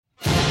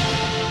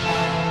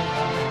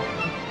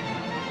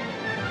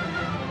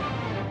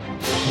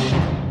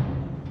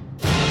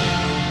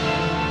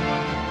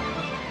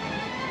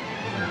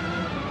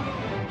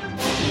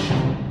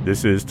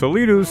This is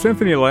Toledo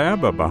Symphony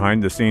Lab, a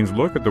behind-the-scenes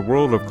look at the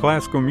world of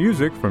classical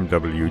music from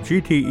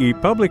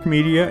WGTE Public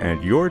Media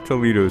and your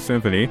Toledo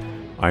Symphony.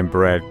 I'm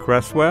Brad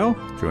Cresswell.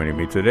 Joining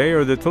me today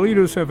are the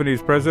Toledo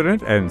Symphony's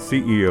president and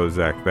CEO,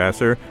 Zach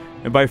Vassar.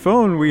 And by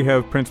phone, we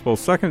have Principal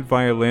Second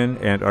Violin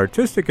and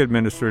Artistic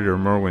Administrator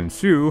Merwin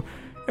Siu.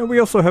 And we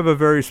also have a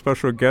very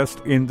special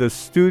guest in the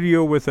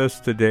studio with us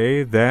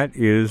today. That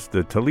is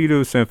the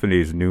Toledo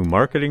Symphony's new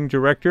marketing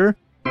director,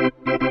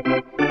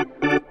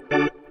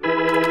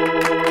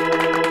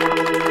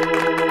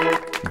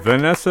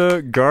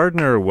 Vanessa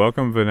Gardner.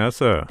 Welcome,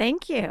 Vanessa.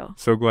 Thank you.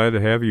 So glad to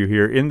have you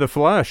here in the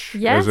flesh,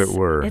 yes, as it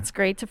were. It's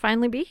great to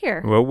finally be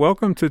here. Well,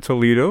 welcome to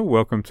Toledo.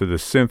 Welcome to the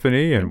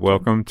Symphony, and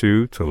welcome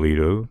to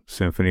Toledo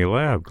Symphony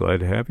Lab.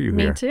 Glad to have you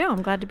here. Me too.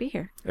 I'm glad to be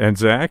here. And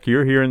Zach,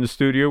 you're here in the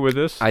studio with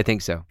us? I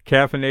think so.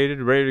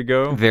 Caffeinated, ready to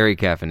go? Very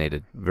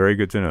caffeinated. Very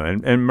good to know.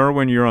 And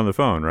Merwin, you're on the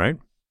phone, right?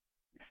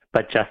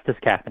 But just as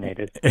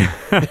caffeinated.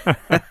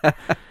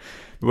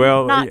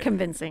 Well, not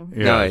convincing.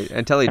 Yes. No,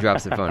 until he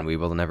drops the phone, we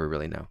will never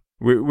really know.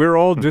 We're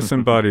all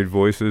disembodied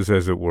voices,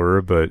 as it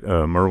were, but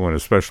Merwin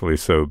especially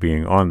so,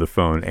 being on the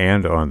phone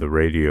and on the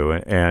radio.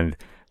 And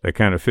that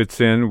kind of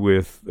fits in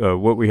with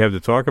what we have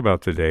to talk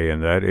about today,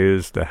 and that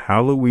is the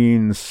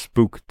Halloween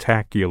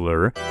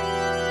Spooktacular.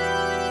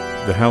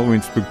 The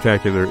Halloween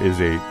Spooktacular is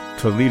a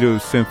Toledo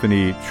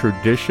Symphony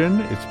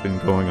tradition. It's been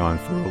going on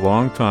for a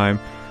long time.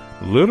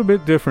 A little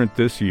bit different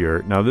this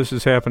year. Now, this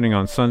is happening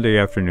on Sunday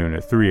afternoon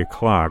at 3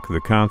 o'clock.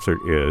 The concert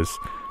is.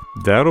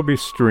 That'll be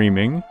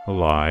streaming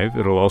live.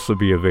 It'll also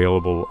be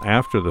available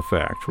after the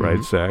fact, right,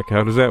 Zach?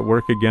 How does that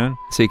work again?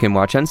 So you can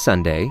watch on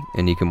Sunday,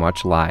 and you can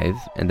watch live,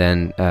 and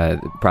then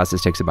the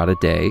process takes about a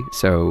day.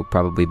 So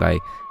probably by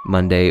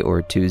Monday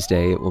or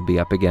Tuesday, it will be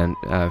up again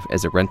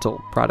as a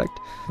rental product.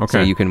 Okay.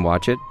 So you can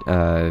watch it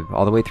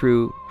all the way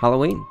through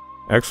Halloween.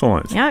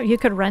 Excellent. Yeah, you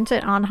could rent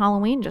it on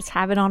Halloween. Just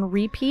have it on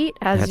repeat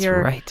as That's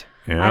your... right.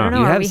 Yeah. I don't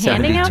know, You are have we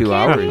handing out 72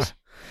 candy? hours.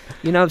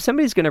 You know, if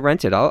somebody's going to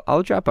rent it,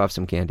 I'll drop off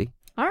some candy.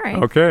 All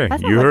right. Okay, That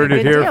sounds you like a heard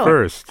it good here deal.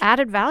 first.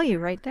 Added value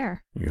right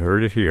there. You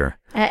heard it here.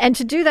 And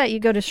to do that, you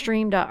go to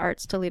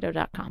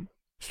stream.artstoledo.com.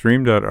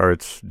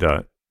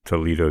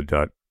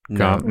 Stream.artstoledo.com.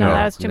 No,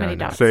 that was too many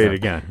dots. Say it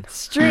again.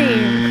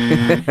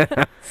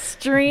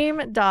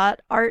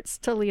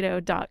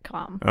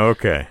 Stream.artstoledo.com.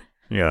 Okay.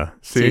 Yeah.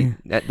 See?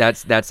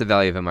 that's the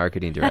value of a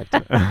marketing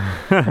director.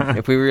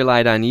 If we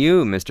relied on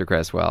you, Mr.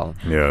 Cresswell.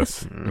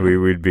 Yes.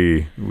 We'd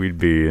be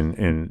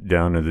in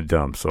down in the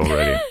dumps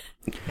already.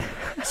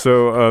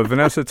 So,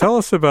 Vanessa, tell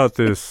us about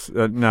this.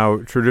 Now,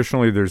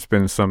 traditionally, there's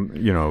been some,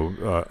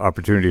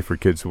 opportunity for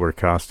kids to wear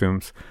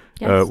costumes.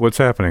 Yes. What's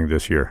happening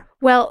this year?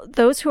 Well,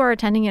 those who are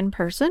attending in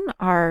person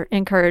are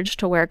encouraged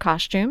to wear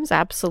costumes,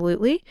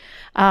 absolutely.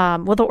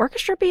 Will the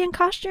orchestra be in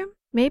costume,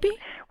 maybe?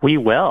 We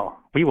will.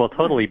 We will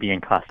totally be in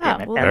costume. Oh,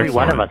 and well, every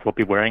one of excellent. us will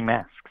be wearing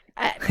masks.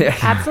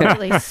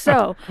 Absolutely.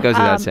 So Goes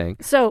without saying.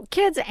 So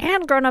kids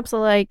and grown-ups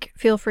alike,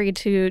 feel free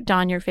to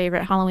don your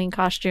favorite Halloween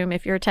costume.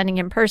 If you're attending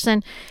in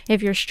person,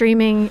 if you're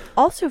streaming,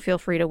 also feel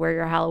free to wear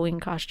your Halloween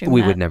costume.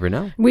 We would never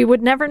know. We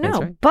would never know.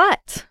 That's right.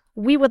 But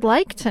we would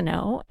like to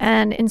know.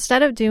 And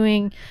instead of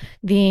doing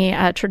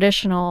the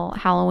traditional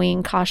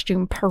Halloween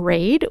costume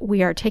parade,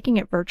 we are taking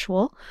it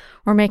virtual.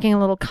 We're making a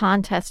little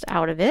contest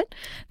out of it.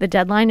 The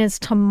deadline is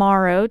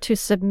tomorrow to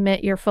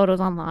submit your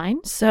photos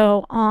online.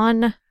 So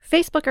on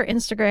Facebook or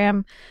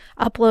Instagram,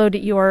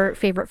 upload your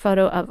favorite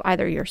photo of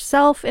either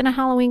yourself in a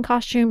Halloween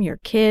costume, your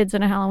kids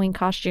in a Halloween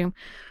costume.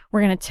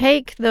 We're going to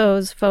take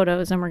those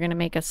photos and we're going to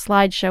make a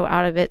slideshow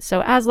out of it.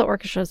 So as the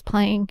orchestra is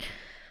playing,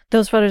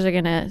 those photos are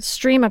going to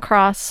stream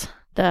across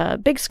the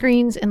big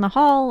screens in the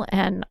hall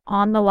and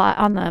on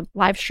the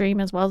live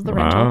stream as well as the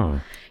rental. Wow.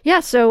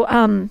 Yeah,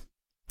 so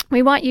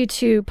we want you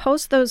to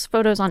post those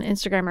photos on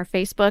Instagram or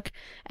Facebook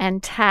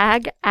and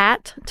tag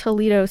at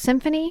Toledo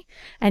Symphony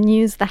and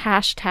use the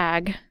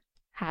hashtag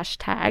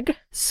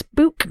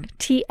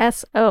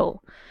SpookTSO.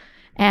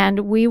 And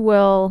we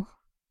will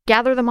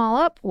gather them all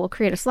up. We'll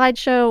create a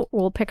slideshow.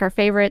 We'll pick our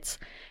favorites.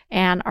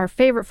 And our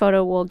favorite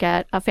photo will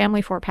get a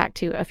family 4-pack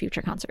to a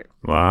future concert.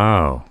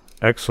 Wow.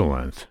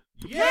 Excellent.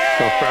 So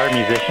for our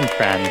musician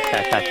friends,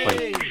 that's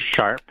actually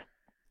sharp.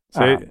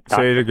 Say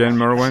it again,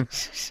 Merwin.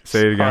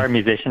 Say it For our again.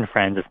 musician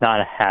friends, it's not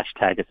a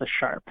hashtag, it's a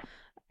sharp.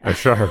 A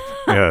sharp.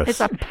 Yes. It's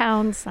a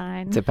pound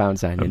sign. It's a pound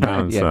sign. A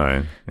pound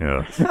sign.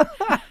 Yes.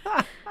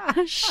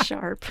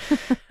 Sharp.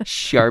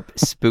 Sharp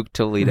Spook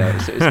Toledo.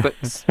 So,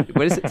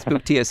 what is it?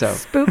 Spook TSO.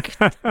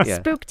 Yeah.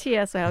 Spook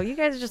TSO. You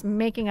guys are just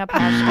making up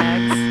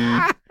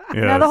hashtags.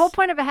 Yes. Now, the whole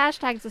point of a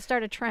hashtag is to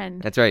start a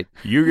trend. That's right.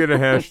 You get a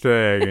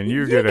hashtag and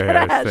you get a get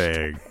a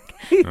hashtag.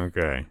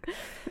 Okay.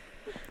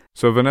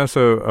 So,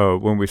 Vanessa,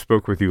 when we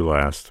spoke with you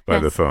last by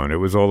the Yes. phone, it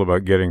was all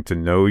about getting to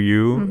know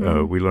you.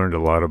 Mhm. We learned a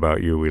lot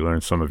about you. We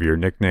learned some of your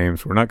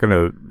nicknames. We're not going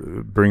to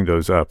bring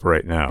those up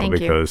right now Thank you.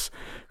 because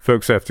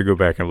folks have to go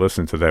back and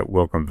listen to that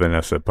Welcome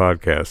Vanessa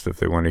podcast if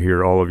they want to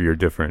hear all of your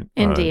different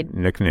Indeed.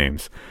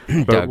 nicknames.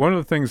 But Doug. one of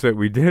the things that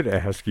we did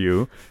ask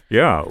you,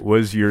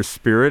 was your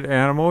spirit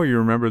animal. You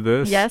remember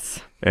this?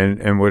 Yes.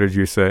 And what did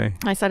you say?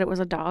 I said it was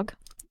a dog.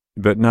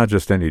 But not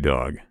just any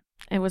dog.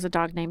 It was a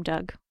dog named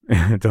Doug.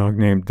 A dog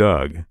named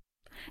Doug.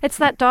 It's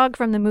that dog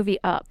from the movie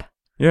Up.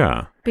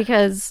 Yeah.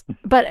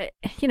 But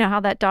you know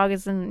how that dog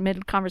is in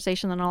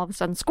mid-conversation, then all of a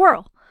sudden,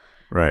 squirrel.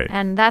 Right.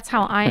 And that's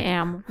how I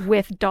am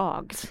with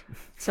dogs.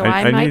 So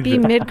I I might need be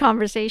to-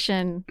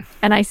 mid-conversation,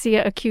 and I see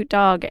a cute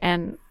dog,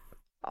 and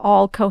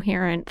all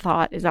coherent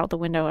thought is out the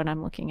window, and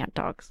I'm looking at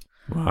dogs.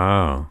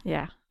 Wow.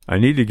 Yeah. I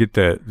need to get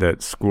that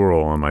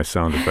squirrel on my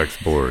sound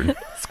effects board.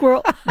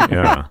 Squirrel.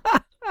 Yeah.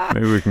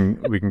 Maybe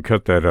we can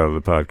cut that out of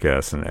the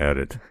podcast and add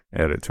it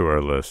to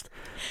our list.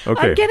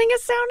 Okay. I'm getting a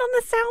sound on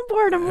the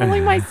soundboard. I'm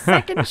rolling my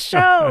second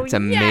show. It's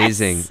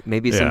amazing. Yes!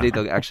 Maybe Yeah. someday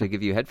they'll actually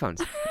give you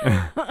headphones.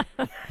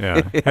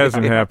 Yeah.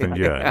 Hasn't happened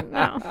yet.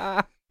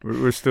 No.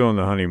 We're still in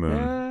the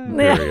honeymoon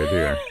period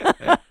here.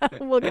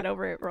 We'll get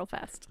over it real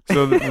fast.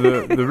 So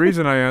the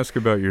reason I ask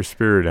about your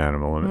spirit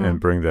animal and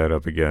bring that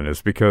up again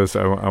is because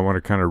I want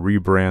to kind of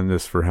rebrand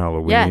this for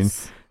Halloween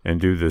Yes.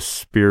 and do the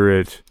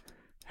spirit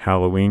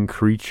Halloween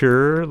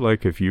creature.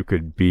 Like if you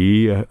could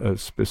be a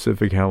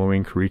specific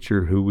Halloween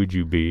creature, who would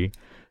you be?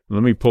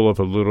 Let me pull up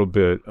a little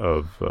bit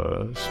of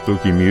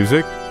spooky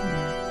music.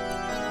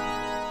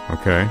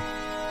 Okay.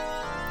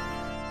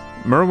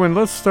 Merwin,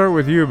 let's start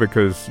with you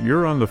because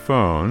you're on the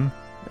phone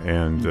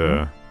and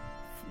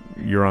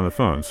you're on the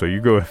phone, so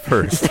you go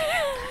first.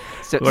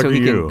 So Lucky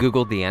he you. can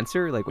Google the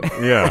answer? Like, what?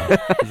 Yeah,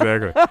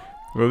 exactly.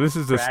 Well, this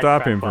is to Brad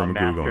stop him Cresswell, from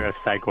master Googling. of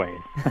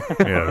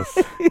segues. Yes.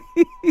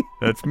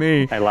 That's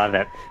me. I love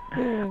it.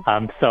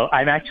 So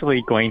I'm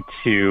actually going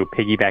to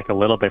piggyback a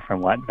little bit from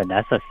what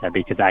Vanessa said,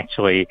 because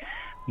actually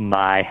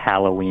my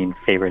Halloween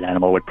favorite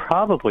animal would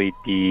probably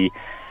be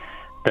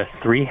the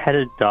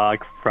three-headed dog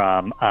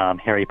from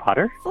Harry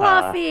Potter.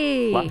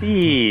 Fluffy.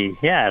 Fluffy,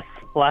 yes,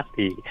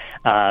 Fluffy.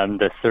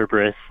 The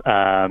Cerberus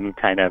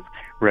kind of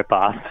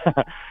ripoff.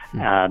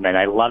 And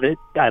I love it.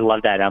 I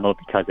love that animal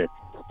because it's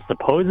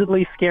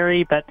supposedly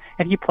scary, but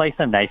if you play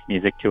some nice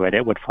music to it,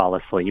 it would fall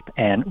asleep.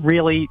 And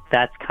really,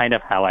 that's kind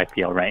of how I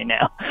feel right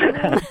now.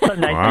 Some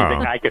nice Wow.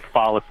 music, I could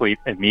fall asleep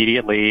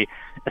immediately,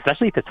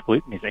 especially if it's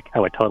flute music. I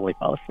would totally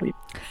fall asleep.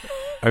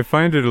 I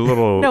find it a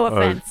little No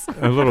offense.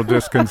 a little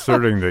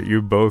disconcerting that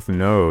you both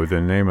know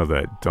the name of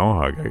that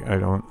dog. I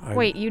don't.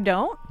 Wait, you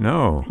don't?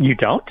 No, You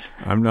don't?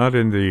 I'm not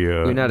in the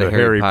You're not the a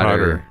Harry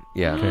Potter.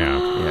 Yeah.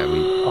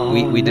 Yeah.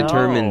 We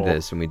determined no.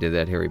 this when we did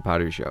that Harry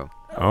Potter show.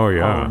 Oh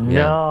yeah. Oh,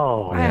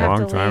 no. I have A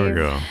long to time leave.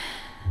 ago.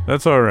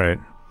 That's all right.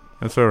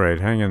 That's all right.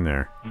 Hang in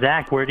there.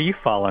 Zach, where do you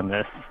fall on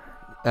this?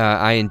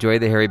 I enjoy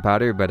the Harry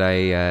Potter, but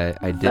I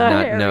did The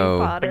not Harry know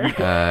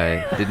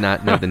Potter. did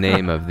not know the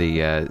name of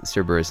the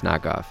Cerberus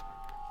knockoff,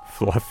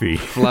 Fluffy.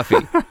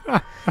 Fluffy.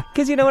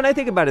 Because when I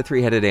think about a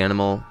three-headed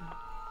animal,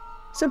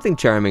 something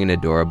charming and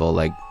adorable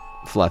like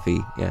Fluffy,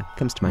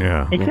 comes to mind.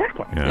 Yeah.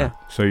 Exactly. Yeah. Yeah.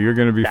 So you're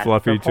going to be That's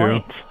Fluffy the too?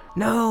 point.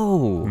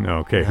 No. No.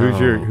 Okay. No.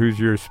 Who's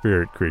your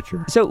spirit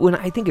creature? So when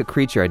I think of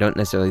creature, I don't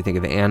necessarily think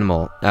of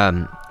animal.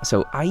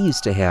 So I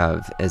used to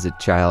have, as a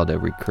child, a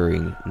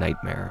recurring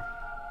nightmare.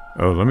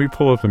 Oh, let me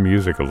pull up the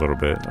music a little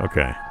bit.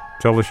 Okay.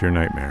 Tell us your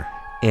nightmare.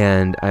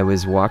 And I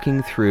was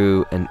walking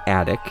through an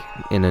attic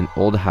in an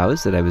old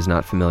house that I was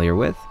not familiar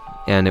with,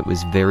 and it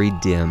was very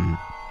dim.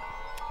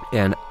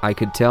 And I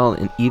could tell,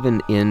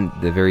 even in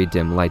the very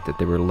dim light, that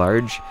there were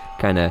large,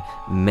 kind of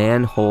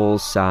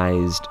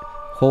manhole-sized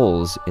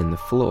holes in the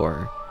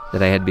floor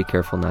that I had to be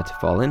careful not to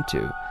fall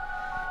into.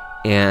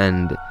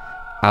 And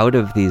out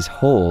of these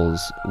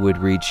holes would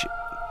reach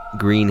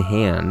green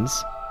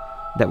hands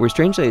that were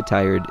strangely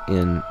attired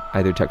in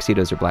either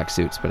tuxedos or black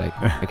suits, but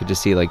I could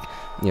just see,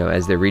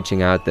 as they're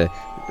reaching out, the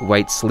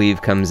white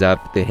sleeve comes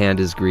up, the hand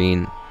is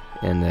green,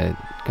 and the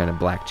kind of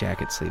black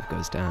jacket sleeve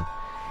goes down.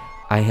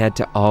 I had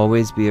to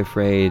always be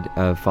afraid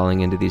of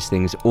falling into these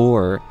things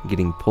or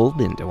getting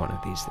pulled into one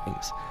of these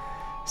things.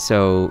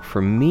 So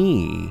for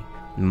me,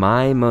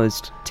 my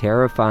most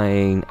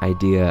terrifying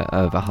idea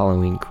of a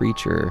Halloween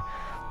creature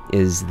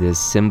is this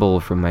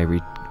symbol from my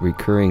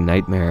recurring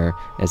nightmare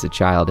as a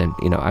child. And,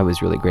 I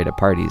was really great at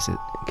parties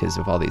because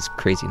of all these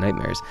crazy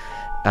nightmares.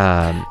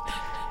 Of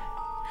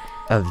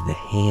the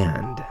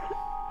hand.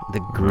 The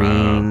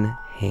green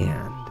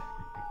hand.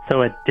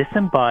 So a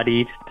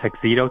disembodied,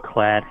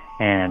 tuxedo-clad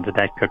hand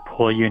that could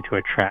pull you into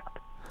a trap.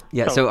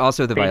 Yeah, so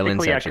also the violin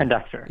Basically section. a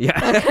conductor. Yeah.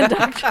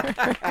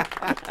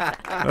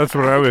 That's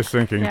what I was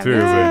thinking Yeah, too,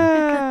 me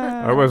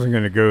but I wasn't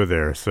going to go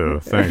there. So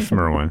thanks,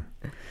 Merwin.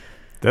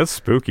 That's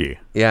spooky.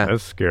 Yeah.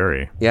 That's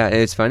scary. Yeah,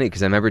 it's funny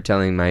because I remember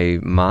telling my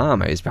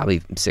mom, I was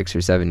probably 6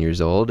 or 7 years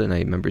old, and I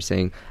remember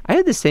saying, I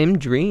had the same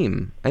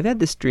dream. I've had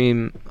this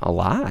dream a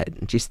lot.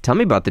 And she said, tell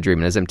me about the dream.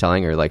 And as I'm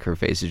telling her, her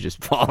face is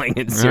just falling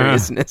in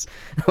seriousness.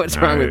 What's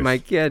wrong with Nice. my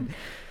kid?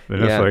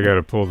 Vanessa, Yeah. I got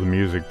to pull the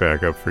music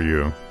back up for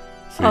you.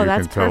 So you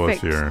that's can tell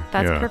perfect. us your.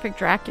 That's yeah. perfect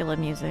Dracula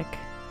music.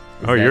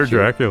 Is Oh, that you're yours?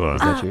 Dracula.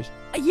 Is that yours?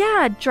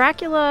 Yeah,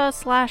 Dracula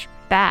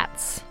 /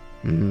 bats.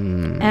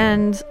 Mm.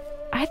 And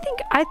I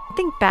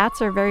think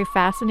bats are very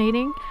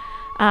fascinating.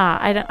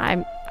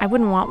 I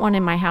wouldn't want one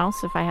in my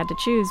house if I had to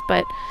choose,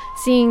 but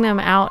seeing them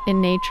out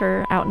in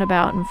nature, out and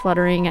about and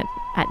fluttering at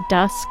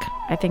dusk,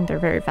 I think they're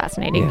very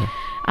fascinating. Yeah.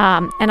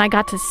 And I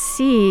got to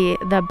see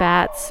the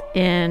bats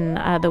in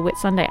the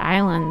Whitsunday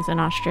Islands in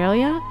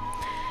Australia,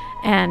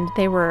 and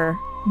they were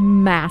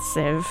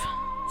massive.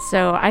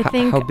 So I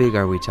think... How big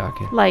are we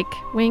talking? Like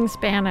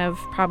wingspan of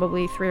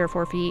probably 3 or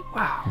 4 feet.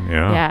 Wow.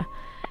 Yeah. Yeah.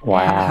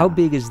 Wow. How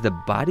big is the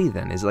body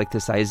then? Is it like the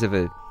size of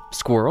a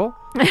squirrel?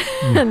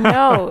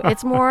 No,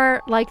 it's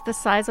more like the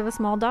size of a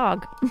small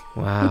dog.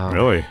 Wow.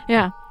 Really?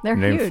 Yeah, they're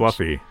Named huge.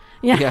 Fluffy.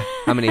 Yeah. Yeah.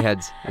 How many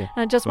heads?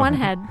 Yeah. Just one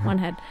head.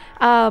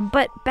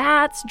 But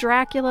bats,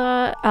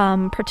 Dracula,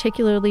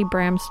 particularly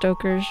Bram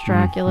Stoker's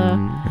Dracula.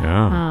 Mhm.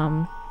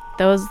 Yeah.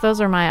 Those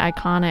are my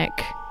iconic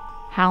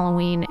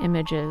Halloween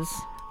images.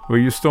 Well,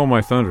 you stole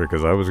my thunder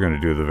because I was going to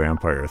do the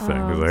vampire thing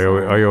because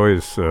sorry. I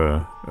always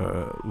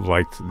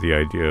liked the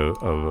idea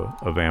of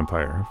a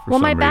vampire. For Well,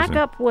 some my reason.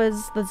 backup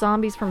was the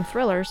zombies from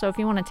Thriller, so if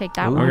you want to take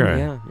that Ooh, one.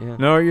 Okay. Yeah.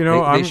 No, you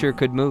know, They sure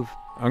could move.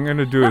 I'm going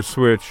to do a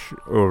switch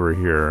over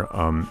here.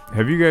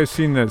 Have you guys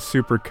seen that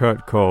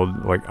supercut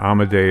called like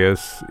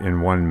Amadeus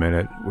in 1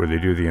 minute where they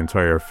do the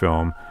entire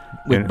film?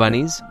 With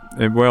bunnies?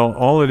 And, well,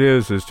 all it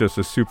is just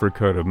a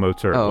supercut of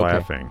Mozart Oh, okay.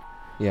 laughing,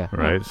 Yeah.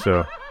 right?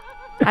 So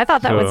I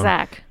thought that was So-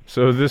 Zach.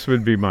 so this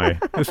would be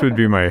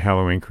my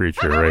Halloween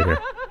creature right here.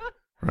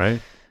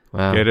 Right?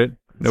 Wow. Get it?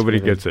 Nobody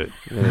really- gets it.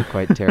 Really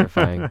quite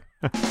terrifying.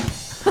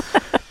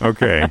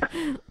 Okay.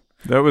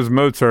 That was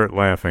Mozart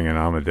laughing in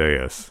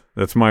Amadeus.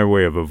 That's my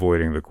way of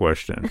avoiding the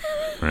question,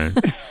 right?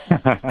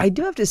 I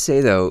do have to say,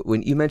 though,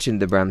 when you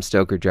mentioned the Bram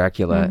Stoker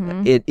Dracula,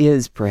 Mhm. it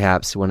is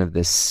perhaps one of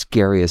the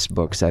scariest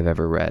books I've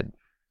ever read.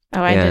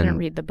 Oh, I And- didn't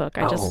read the book.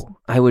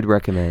 I would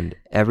recommend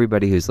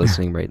everybody who's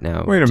listening right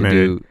now Wait a to minute.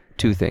 do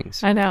two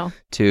things. I know.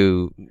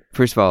 To,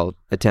 first of all,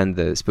 attend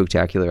the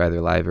Spooktacular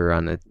either live or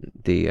on the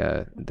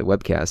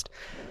webcast.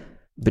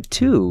 But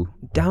two,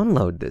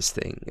 download this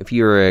thing. If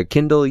you're a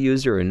Kindle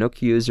user or a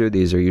Nook user,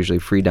 these are usually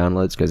free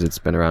downloads because it's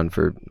been around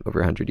for over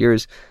 100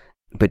 years.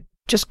 But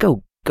just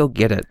go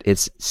get it.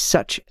 It's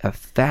such a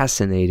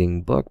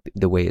fascinating book.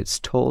 The way it's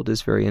told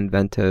is very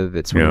inventive.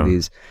 It's one of Yeah.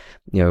 these,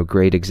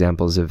 great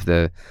examples of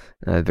the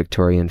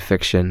Victorian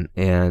fiction.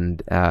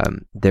 And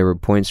there were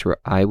points where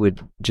I would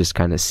just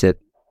kind of sit,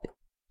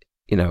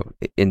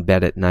 in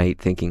bed at night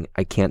thinking,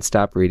 I can't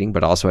stop reading,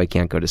 but also I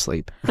can't go to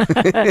sleep.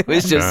 It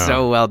was just Yeah.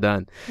 so well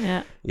done.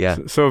 Yeah. Yeah.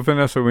 So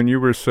Vanessa, when you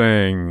were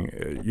saying,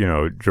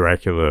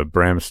 Dracula,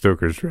 Bram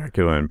Stoker's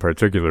Dracula in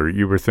particular,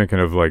 you were thinking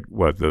of like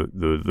what the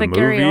movie,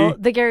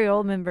 The Gary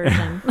Oldman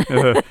version.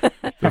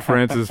 the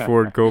Francis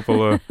Ford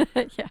Coppola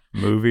Yeah.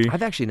 movie.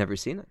 I've actually never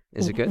seen it.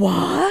 Is it good?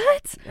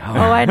 What? Oh.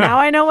 Now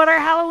I know what our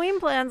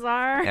Halloween plans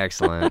are.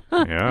 Excellent.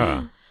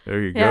 Yeah,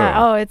 there you go.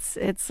 Yeah. Oh, it's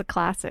a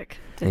classic.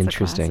 It's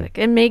Interesting. A classic.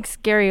 It makes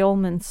Gary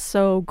Oldman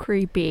so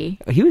creepy.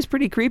 He was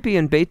pretty creepy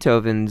in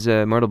Beethoven's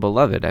Mortal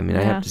Beloved. I mean,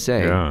 I Yeah. have to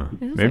say. Yeah,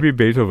 was maybe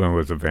Beethoven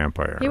was a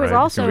vampire. He was right?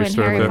 also Can we in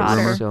start Harry that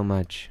Potter. rumor? So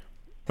much.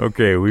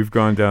 Okay, we've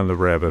gone down the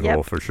rabbit Yep.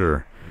 hole for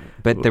sure.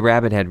 But the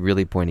rabbit had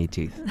really pointy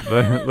teeth.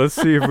 Let's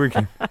see if we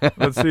can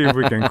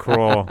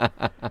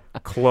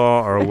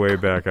claw our way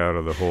back out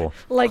of the hole.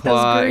 Like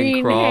Claw those and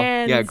green crawl.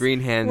 hands. Yeah,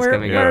 green hands We're,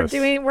 coming out. we're Yes.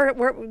 doing.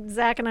 We're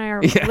Zach and I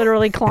are Yeah.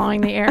 literally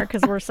clawing the air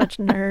because we're such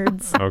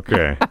nerds.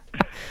 Okay.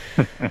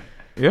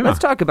 Yeah. Let's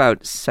talk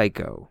about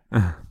Psycho.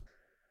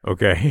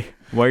 Okay.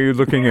 Why are you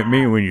looking at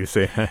me when you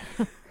say that?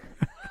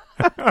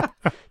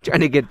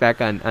 Trying to get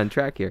back on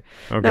track here.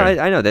 Okay. No,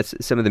 I know that's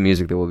some of the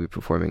music that we'll be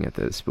performing at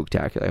the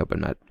Spooktacular. I hope I'm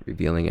not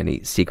revealing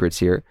any secrets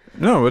here.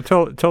 No, but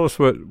tell us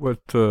what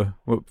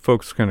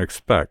folks can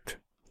expect.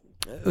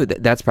 Oh,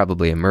 that's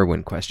probably a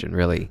Merwin question,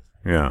 really.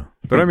 Yeah,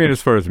 but I mean,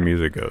 as far as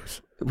music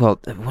goes, Well,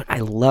 I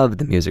love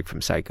the music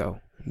from Psycho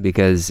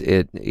because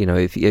it,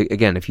 if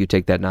you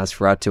take that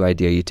Nosferatu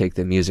idea, you take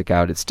the music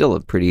out, it's still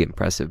a pretty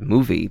impressive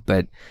movie,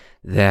 but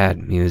that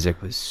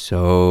music was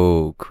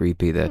so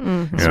creepy. The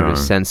sort Yeah. of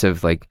sense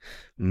of like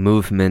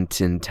movement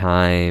in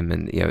time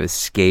and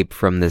escape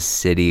from the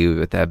city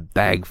with a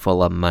bag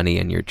full of money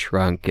in your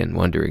trunk and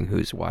wondering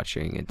who's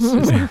watching. It's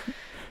just,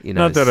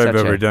 not that I've such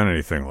ever a- done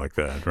anything like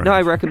that. Right? No,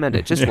 I recommend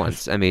it just Yes.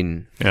 once. I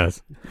mean,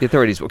 Yes, the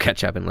authorities will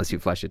catch up unless you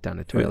flush it down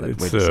the toilet.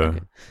 it's Wait a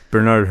second.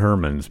 Bernard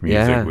Herrmann's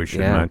music. Yeah, we should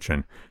yeah.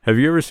 mention. Have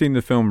you ever seen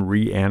the film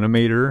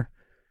Reanimator?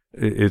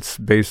 It's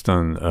based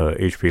on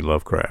H.P.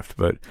 Lovecraft,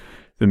 but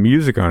the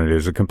music on it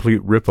is a complete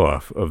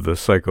ripoff of the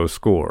Psycho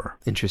score.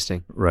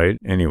 Interesting. Right?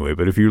 Anyway,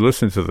 but if you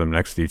listen to them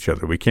next to each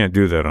other, we can't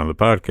do that on the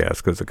podcast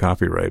because of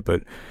copyright,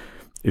 but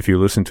if you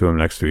listen to them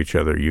next to each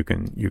other, you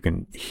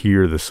can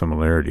hear the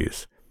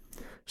similarities.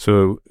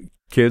 So,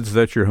 kids,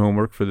 that's your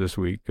homework for this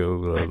week. Go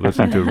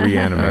listen to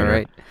Reanimator All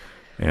right.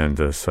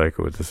 and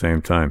Psycho at the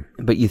same time.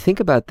 But you think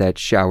about that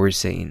shower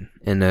scene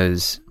and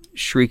those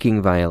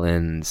shrieking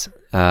violins.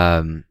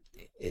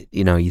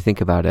 You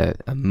think about a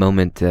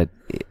moment that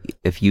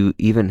if you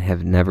even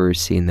have never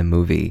seen the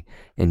movie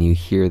and you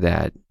hear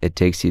that, it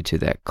takes you to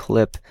that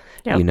clip.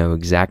 Yep. You know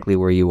exactly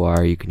where you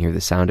are. You can hear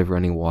the sound of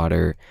running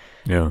water.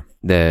 Yeah.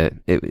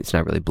 It's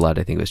not really blood.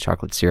 I think it was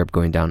chocolate syrup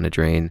going down the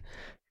drain.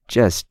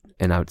 Just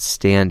an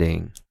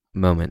outstanding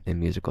moment in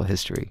musical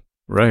history.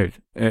 Right.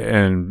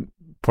 And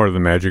part of the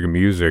magic of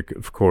music,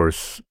 of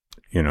course,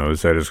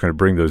 is that it's going to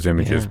bring those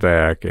images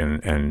back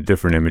and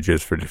different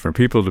images for different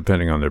people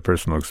depending on their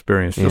personal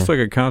experience, just like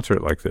a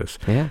concert like this.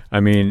 Yeah. I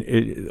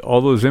mean,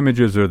 all those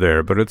images are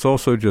there, but it's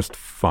also just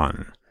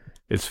fun.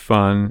 It's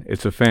fun.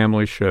 It's a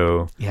family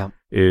show. Yeah.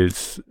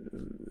 It's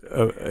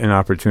an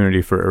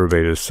opportunity for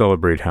everybody to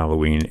celebrate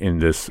Halloween in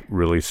this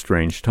really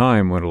strange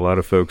time when a lot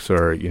of folks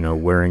are,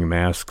 wearing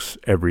masks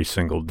every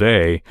single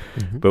day,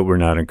 but we're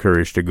not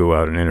encouraged to go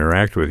out and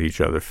interact with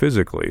each other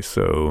physically.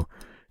 So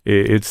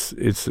it's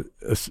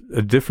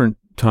a different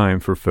time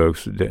for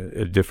folks,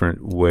 a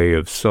different way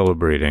of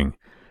celebrating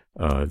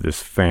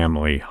this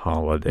family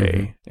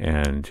holiday.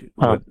 And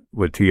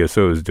what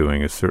TSO is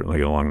doing is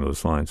certainly along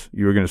those lines.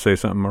 You were going to say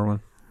something, Merwin?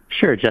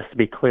 Sure. Just to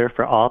be clear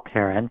for all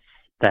parents,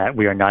 that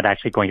we are not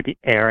actually going to be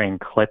airing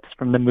clips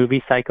from the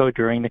movie Psycho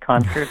during the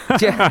concert.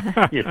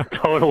 It's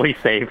totally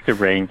safe to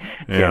bring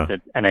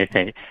kids,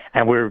 and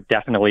we're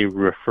definitely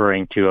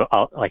referring to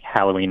like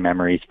Halloween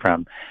memories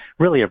from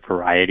really a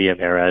variety of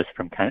eras,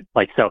 from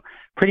so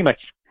pretty much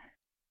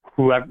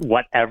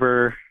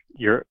whatever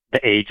the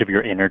age of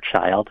your inner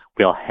child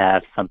will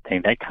have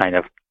something that kind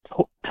of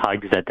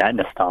tugs at that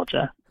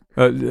nostalgia.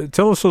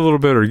 Tell us a little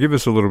bit, or give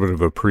us a little bit of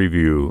a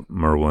preview,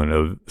 Merwin,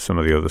 of some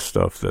of the other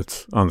stuff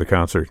that's on the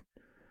concert.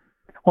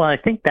 Well, I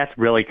think that's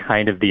really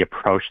kind of the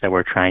approach that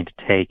we're trying to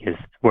take, is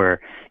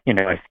where,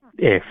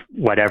 if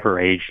whatever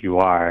age you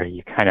are,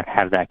 you kind of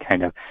have that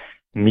kind of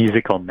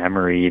musical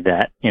memory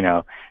that,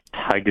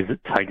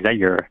 tugs at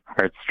your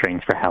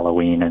heartstrings for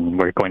Halloween. And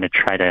we're going to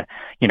try to,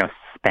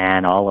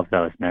 span all of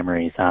those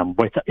memories.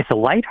 It's a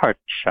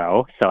lighthearted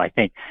show, so I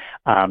think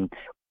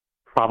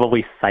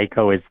probably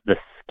Psycho is the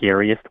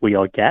scariest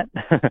we'll get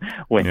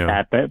with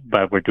that,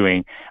 but we're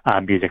doing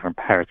music from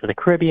Pirates of the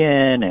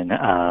Caribbean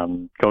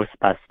and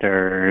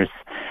Ghostbusters.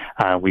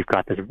 We've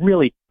got this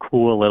really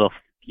cool little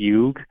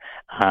fugue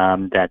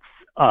that's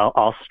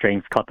all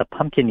strings, called the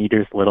Pumpkin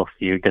Eater's Little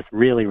Fugue. That's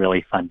really,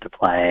 really fun to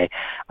play.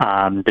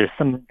 There's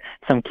some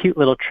cute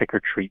little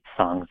trick-or-treat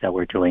songs that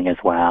we're doing as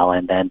well.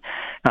 And then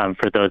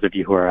for those of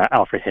you who are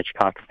Alfred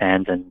Hitchcock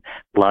fans and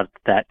loved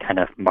that kind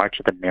of March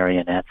of the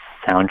Marionettes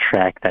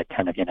soundtrack that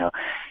kind of,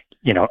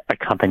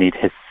 accompanied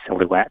his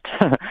silhouette,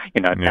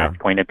 that's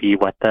going to be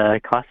what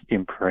the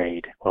costume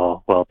parade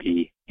will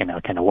be,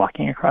 kind of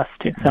walking across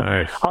to. So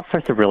nice. All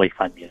sorts of really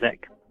fun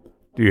music.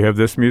 Do you have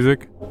this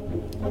music?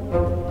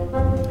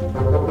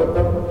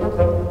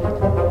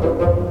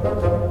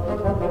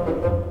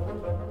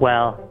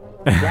 Well,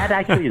 that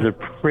actually is a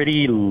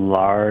pretty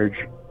large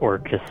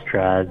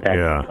orchestra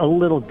that's a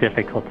little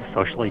difficult to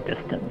socially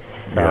distance.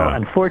 So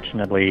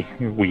unfortunately,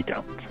 we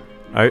don't.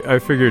 I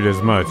figured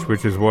as much,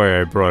 which is why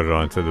I brought it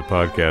onto the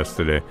podcast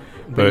today.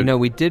 But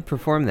we did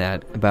perform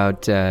that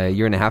about a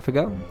year and a half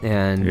ago,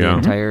 and the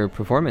entire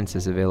performance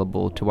is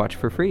available to watch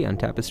for free on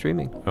Tapas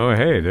Streaming. Oh,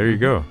 hey, there you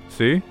go.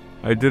 See?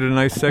 I did a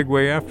nice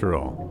segue after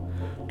all.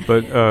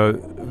 But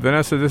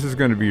Vanessa, this is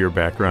going to be your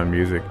background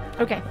music.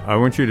 Okay. I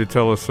want you to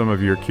tell us some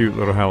of your cute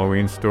little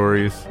Halloween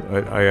stories.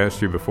 I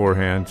asked you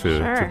beforehand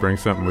to bring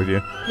something with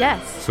you.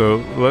 Yes. So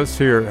let's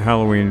hear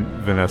Halloween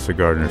Vanessa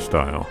Gardner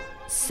style.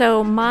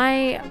 So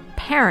my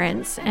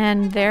parents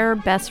and their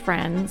best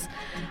friends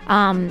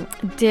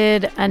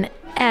did an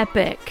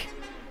epic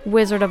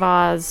Wizard of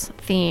Oz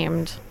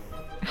themed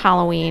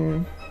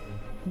Halloween,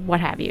 what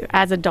have you,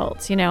 as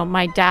adults.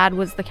 My dad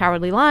was the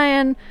Cowardly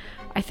Lion.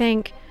 I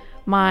think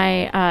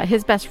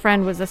his best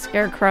friend was a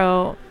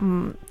scarecrow.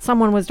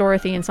 Someone was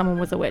Dorothy and someone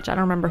was a witch. I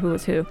don't remember who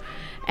was who.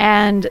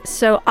 And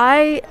so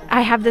I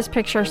have this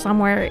picture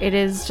somewhere. It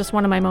is just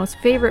one of my most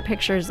favorite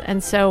pictures.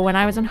 And so when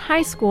I was in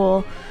high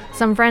school,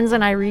 some friends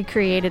and I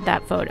recreated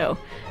that photo.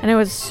 And it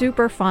was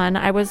super fun.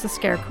 I was the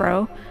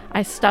scarecrow.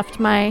 I stuffed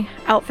my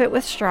outfit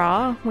with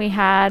straw. We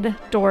had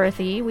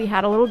Dorothy. We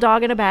had a little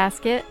dog in a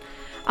basket.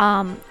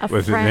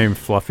 Was it named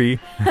Fluffy?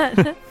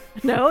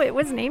 No, it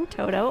was named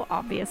Toto,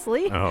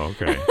 obviously. Oh,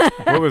 okay.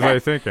 What was I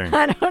thinking?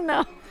 I don't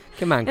know.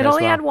 Come on, it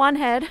only had one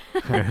head.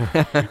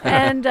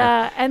 And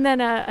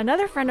then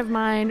another friend of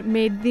mine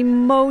made the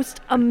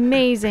most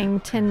amazing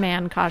Tin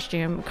Man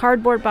costume.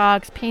 Cardboard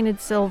box, painted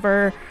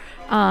silver,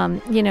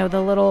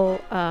 the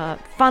little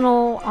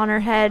funnel on her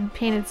head,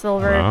 painted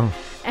silver. Wow.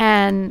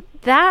 And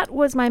that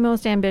was my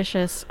most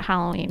ambitious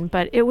Halloween.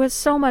 But it was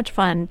so much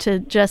fun to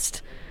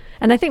just...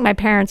 And I think my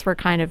parents were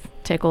kind of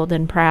tickled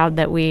and proud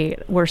that we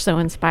were so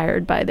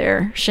inspired by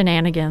their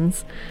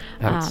shenanigans.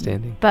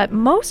 Outstanding. But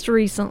most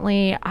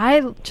recently, I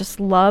just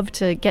love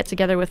to get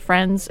together with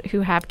friends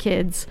who have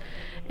kids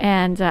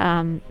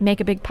and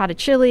make a big pot of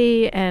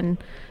chili and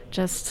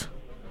just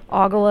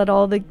ogle at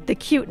all the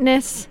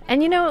cuteness.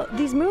 And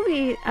these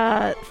movie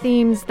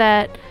themes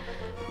that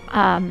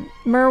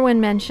Merwin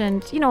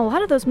mentioned, a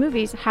lot of those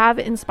movies have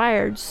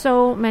inspired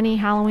so many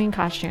Halloween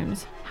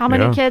costumes. How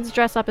many kids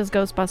dress up as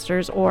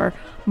Ghostbusters or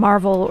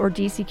Marvel or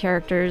DC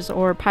characters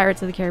or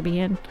Pirates of the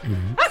Caribbean?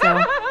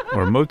 Mm-hmm.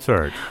 Or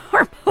Mozart.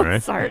 Or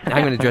Mozart. Right?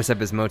 I'm going to dress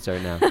up as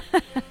Mozart now.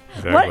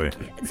 Exactly.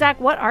 Zach,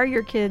 what are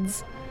your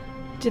kids?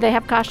 Do they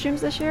have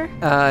costumes this year?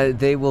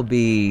 They will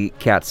be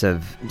cats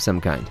of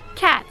some kind.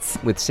 Cats.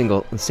 cats. with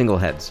single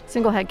heads,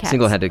 Single head cats.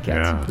 single-headed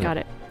cats. Yeah. Got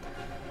it.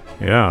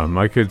 Yeah,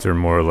 my kids are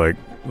more like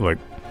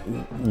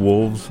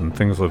wolves and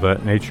things of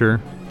that nature.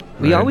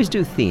 We right? always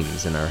do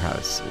themes in our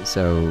house.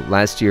 So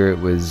last year it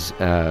was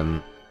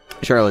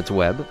Charlotte's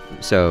Web.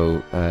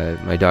 So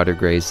my daughter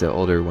Grace, the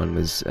older one,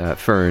 was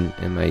Fern,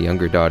 and my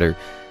younger daughter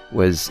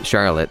was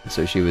Charlotte.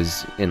 So she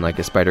was in like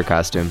a spider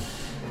costume.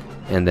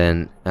 And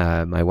then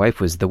my wife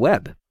was the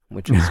Web,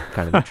 which was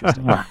kind of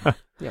interesting.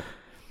 Yeah.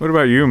 What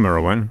about you,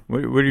 Merwin?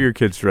 What are your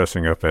kids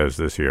dressing up as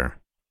this year?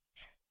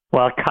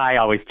 Well, Kai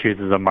always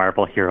chooses a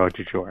Marvel hero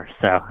du jour,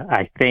 so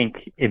I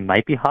think it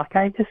might be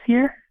Hawkeye this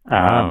year.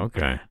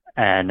 Okay.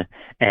 And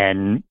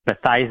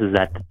Matthias is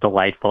at the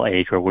delightful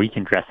age where we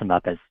can dress him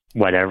up as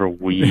whatever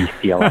we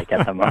feel like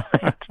at the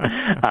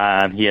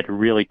moment. He had a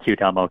really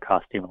cute Elmo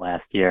costume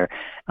last year,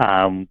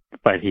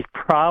 but he's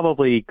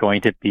probably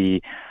going to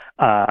be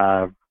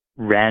a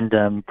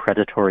random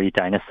predatory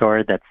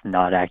dinosaur that's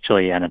not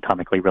actually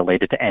anatomically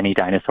related to any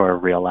dinosaur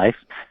in real life.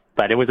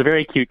 But it was a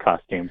very cute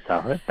costume,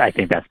 so I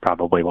think that's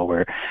probably what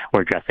we're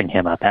dressing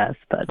him up as.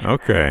 But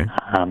Okay.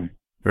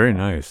 Very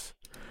nice.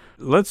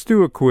 Let's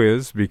do a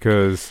quiz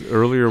because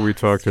earlier we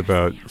talked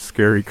about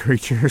scary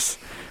creatures.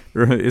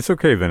 It's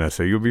okay,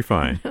 Vanessa. You'll be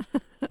fine.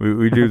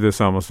 We do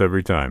this almost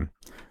every time.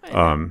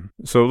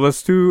 So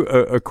let's do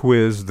a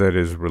quiz that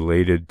is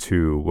related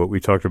to what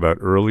we talked about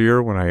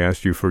earlier when I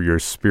asked you for your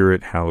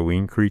spirit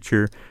Halloween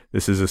creature.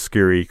 This is a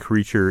scary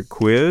creature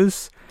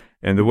quiz.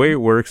 And the way it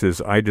works is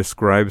I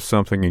describe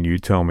something and you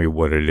tell me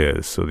what it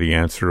is. So the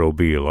answer will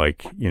be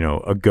like,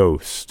 a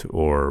ghost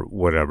or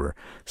whatever.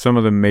 Some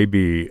of them may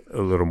be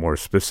a little more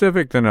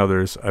specific than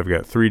others. I've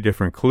got 3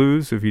 different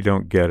clues if you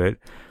don't get it.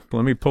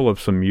 Let me pull up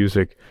some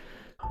music.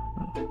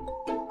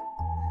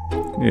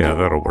 Yeah,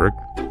 that'll work.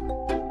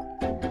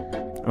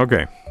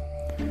 Okay.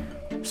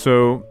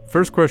 So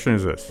first question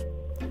is this.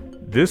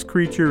 This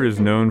creature is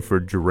known for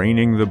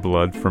draining the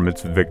blood from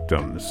its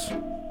victims.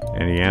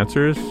 Any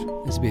answers?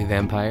 This would be a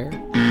vampire.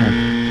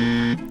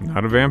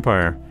 Not a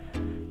vampire.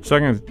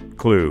 Second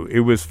clue.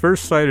 It was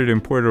first sighted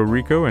in Puerto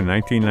Rico in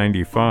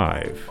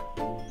 1995.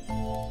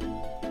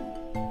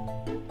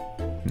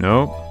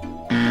 Nope.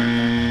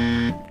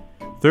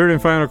 Third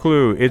and final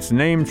clue. Its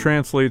name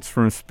translates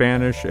from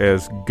Spanish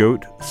as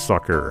goat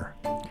sucker.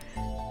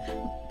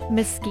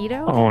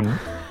 Mosquito? Oh,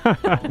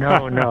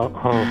 no.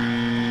 Oh.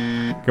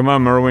 Come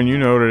on, Merwin. You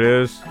know what it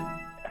is.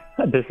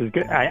 This is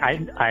good.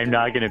 I'm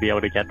not going to be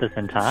able to get this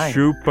in time.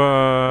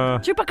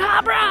 Chupacabra!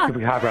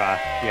 Chupacabra,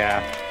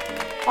 yeah.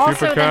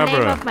 Also the name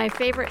Chupacabra. of my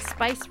favorite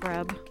spice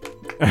rub.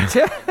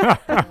 Sure.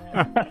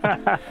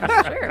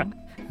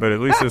 But at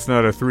least it's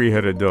not a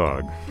 3-headed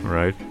dog,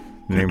 right?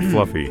 Named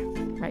Fluffy.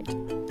 Right.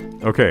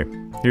 Okay,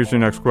 here's your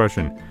next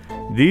question.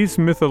 These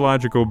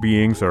mythological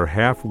beings are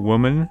half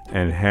woman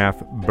and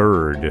half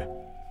bird.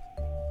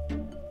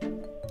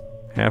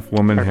 Half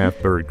woman, half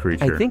bird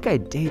creature. I think I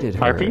dated her.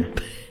 Harpy?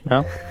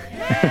 No?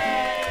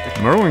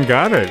 Merwin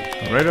got it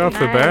right off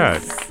the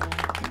bat. Nice.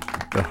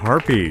 The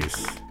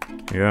harpies.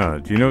 Yeah.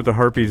 Do you know what the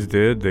harpies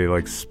did? They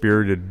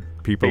spirited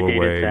people They dated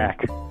away.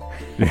 Zach.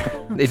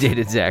 They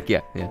dated Zach,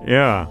 yeah.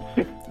 Yeah.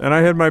 And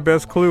I had my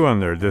best clue on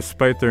there.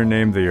 Despite their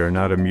name, they are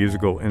not a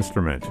musical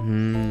instrument.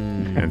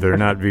 And they're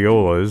not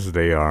violas,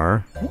 they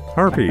are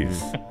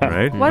harpies,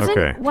 right? Wasn't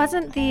Okay.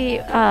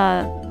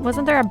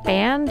 there a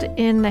band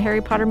in the Harry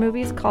Potter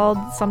movies called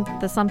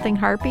the Something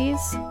Harpies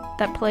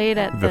that played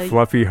at The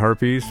fluffy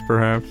harpies,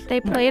 perhaps? They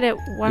played at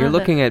one You're of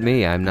looking at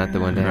me. I'm not the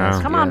one to No.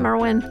 ask. Come on, Yeah.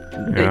 Merwin.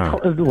 Yeah.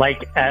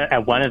 Like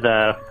at one of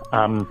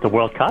the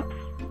World Cups?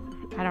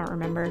 I don't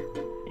remember.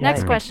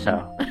 Next question.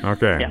 So,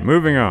 Okay, Yeah.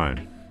 moving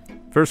on.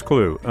 First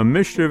clue, a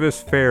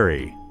mischievous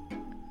fairy.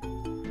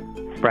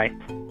 Sprite.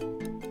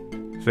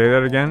 Say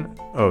that again?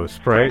 Oh,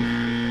 Sprite?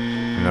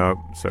 Nope,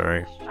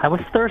 sorry. I was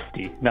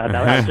thirsty. No,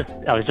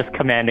 I was just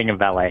commanding a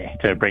valet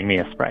to bring me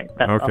a Sprite.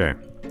 That's all. Okay.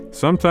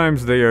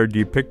 Sometimes they are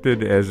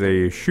depicted as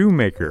a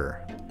shoemaker.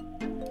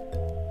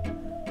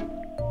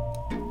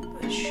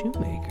 A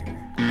shoemaker.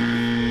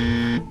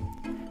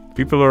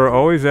 People are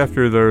always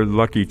after their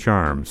lucky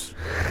charms.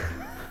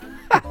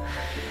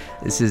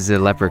 This is a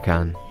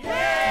leprechaun.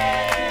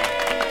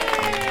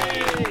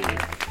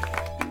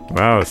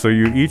 Wow, so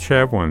you each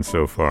have one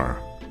so far.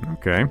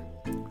 Okay.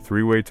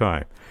 3-way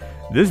tie.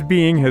 This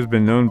being has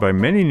been known by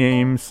many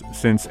names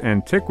since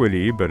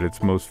antiquity, but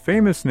its most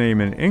famous name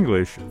in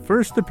English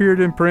first appeared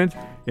in print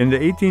in the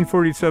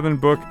 1847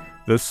 book,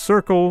 The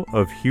Circle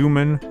of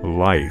Human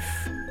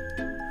Life.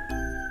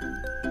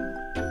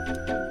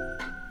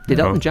 Did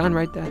No. Elton John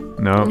write that?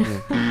 No.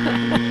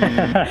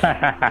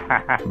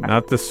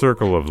 Not the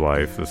circle of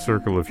life, the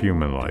circle of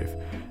human life.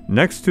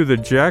 Next to the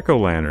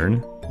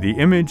jack-o'-lantern, the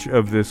image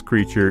of this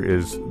creature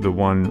is the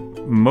one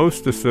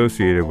most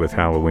associated with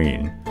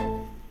Halloween.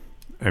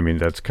 I mean,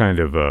 that's kind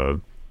of a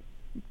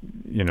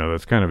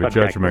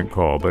judgment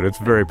call, but it's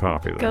very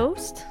popular.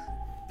 Ghost?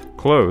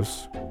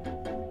 Close,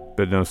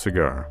 but no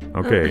cigar.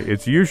 Okay,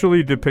 it's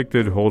usually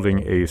depicted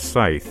holding a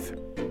scythe.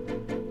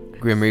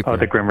 Grim Reaper. Oh,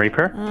 the Grim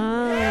Reaper?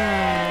 Ah.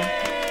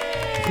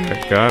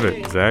 Got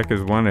it. Zach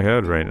is one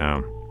ahead right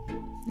now.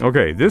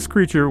 Okay, this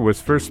creature was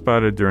first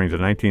spotted during the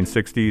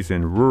 1960s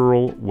in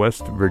rural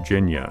West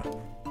Virginia.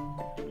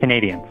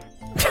 Canadians.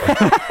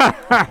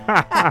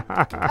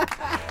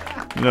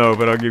 No,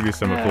 but I'll give you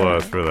some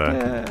applause for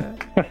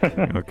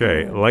that.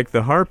 Okay, like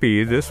the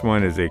harpy, this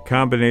one is a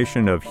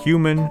combination of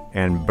human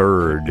and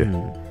bird.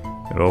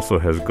 It also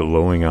has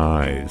glowing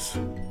eyes.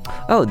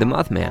 Oh, the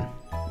Mothman.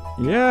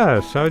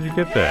 Yes, how'd you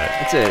get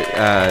that? It's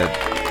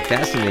a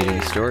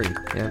fascinating story.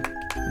 Yeah.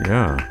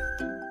 Yeah.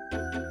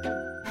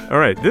 All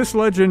right, this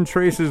legend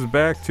traces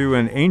back to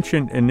an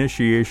ancient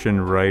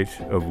initiation rite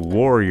of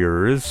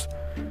warriors,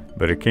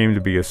 but it came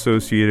to be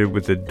associated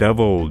with the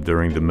devil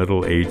during the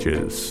Middle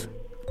Ages.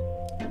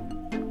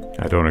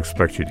 I don't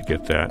expect you to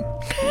get that.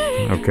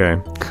 Okay.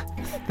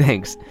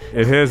 Thanks.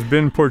 It has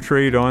been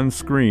portrayed on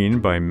screen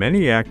by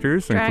many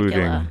actors, Dracula.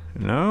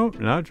 including... No,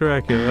 not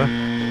Dracula.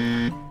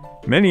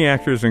 Many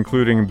actors,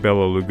 including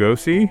Bela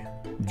Lugosi,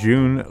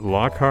 June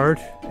Lockhart,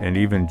 and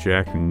even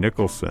Jack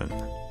Nicholson.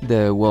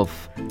 The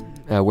wolf.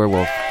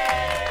 Werewolf.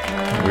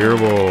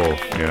 Werewolf,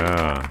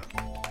 yeah.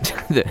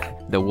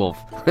 the wolf.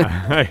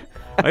 I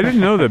didn't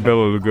know that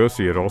Bela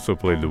Lugosi had also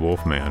played the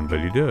Wolfman, but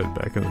he did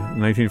back in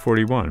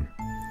 1941.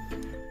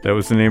 That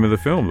was the name of the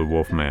film, The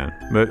Wolfman.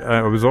 But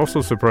I was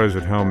also surprised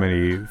at how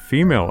many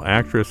female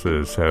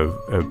actresses have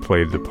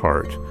played the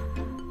part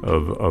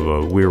of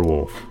a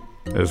werewolf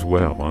as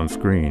well on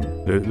screen.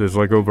 There's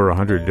like over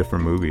 100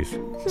 different movies.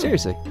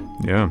 Seriously.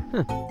 Yeah.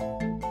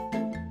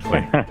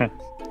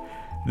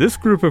 This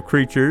group of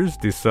creatures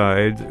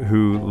decide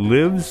who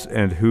lives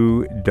and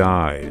who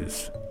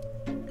dies,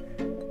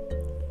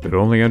 but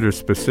only under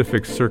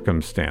specific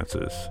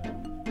circumstances.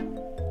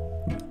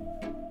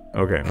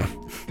 Okay.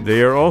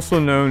 They are also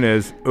known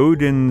as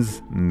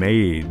Odin's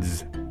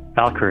maids.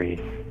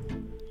 Valkyries.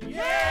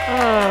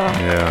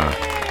 Yeah.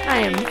 I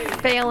am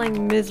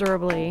failing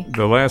miserably.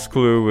 The last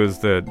clue was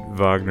that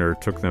Wagner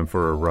took them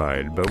for a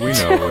ride, but we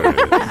know what it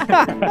is.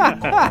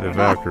 The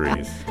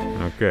Valkyries.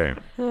 Okay.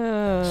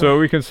 So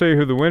we can say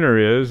who the winner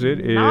is. It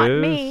is... Not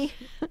me.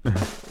 I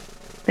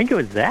think it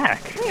was Zach.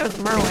 I think it was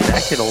Merwin.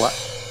 Zach did a lot.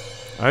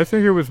 I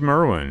think it was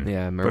Merwin.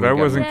 Yeah, Merwin But I got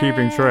wasn't it.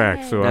 keeping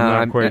track, so No,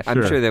 I'm not quite sure.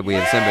 I'm sure that we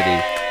have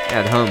somebody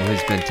at home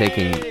who's been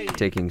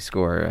taking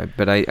score.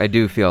 But I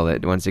do feel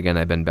that, once again,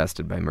 I've been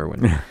bested by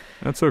Merwin.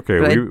 That's okay.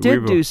 But I We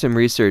did will- do some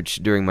research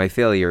during my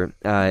failure,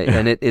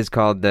 and it is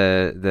called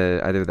the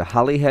either the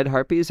Holyhead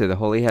Harpies or the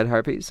Holyhead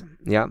Harpies.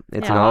 Yeah,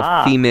 it's an Yeah.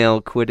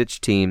 all-female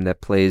Quidditch team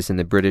that plays in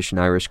the British and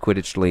Irish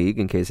Quidditch League,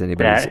 in case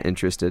anybody's Yeah.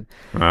 interested.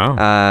 Wow.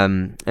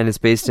 And it's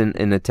based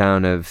in the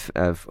town of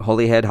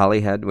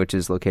Holyhead, which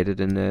is located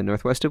in the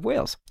northwest of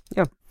Wales.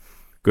 Yeah.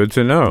 Good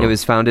to know. It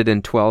was founded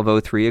in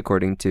 1203,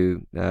 according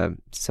to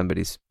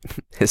somebody's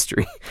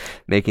history,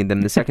 making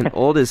them the second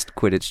oldest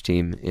Quidditch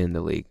team in the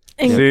league.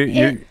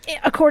 See,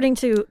 According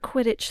to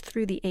Quidditch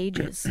Through the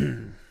Ages.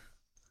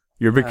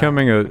 You're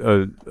becoming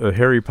a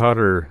Harry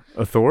Potter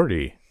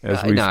authority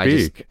as we no,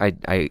 speak.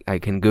 I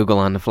can Google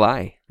on the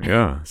fly.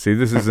 Yeah. See,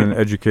 this is an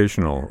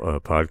educational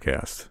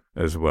podcast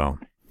as well.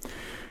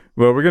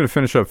 Well, we're going to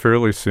finish up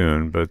fairly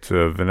soon, but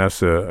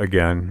Vanessa,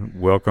 again,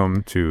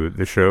 welcome to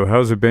the show.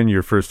 How's it been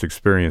your first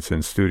experience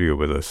in studio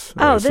with us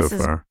Oh, so this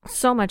is far?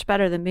 so much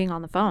better than being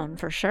on the phone,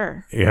 for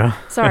sure. Yeah.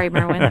 Sorry,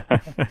 Merwin.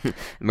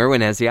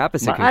 Merwin has the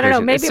opposite conclusion. I don't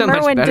know, maybe it's so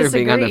Merwin much better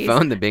being on the disagrees.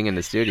 phone than being in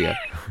the studio.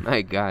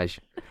 My gosh.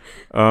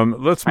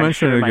 Let's I'm mention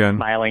sure again.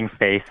 my smiling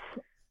face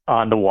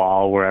on the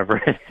wall, wherever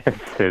it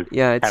is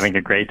Yeah, it's having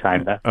a great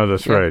time. Though. Oh,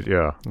 that's Yeah. right.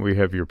 Yeah. We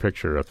have your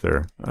picture up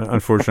there.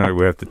 Unfortunately,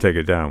 we have to take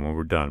it down when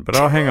we're done, but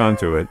I'll hang on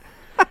to it.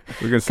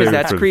 We can save because it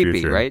that's for the creepy,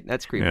 future. right?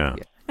 That's creepy. Yeah.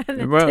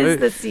 And Well, it is it-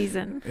 the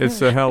season.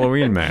 It's a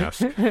Halloween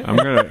mask.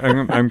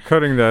 I'm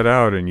cutting that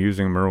out and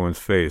using Merwin's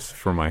face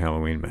for my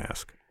Halloween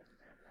mask.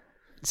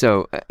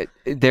 So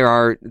there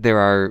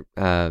are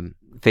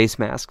face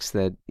masks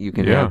that you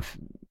can Yeah. have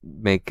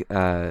make.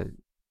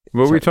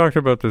 Well, Sorry. we talked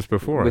about this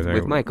before. I With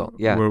think. Michael,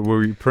 yeah. Where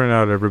we print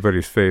out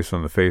everybody's face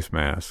on the face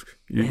mask.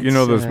 You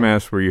know It's, those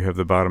masks where you have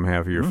the bottom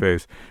half of your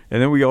face,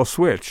 and then we all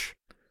switch,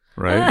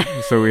 right?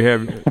 So we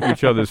have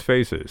each other's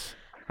faces.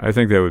 I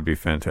think that would be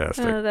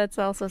fantastic. Oh, that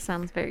also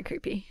sounds very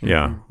creepy.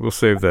 Yeah, we'll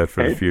save that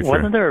for the future.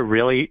 Wasn't there a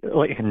really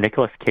a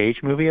Nicolas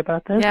Cage movie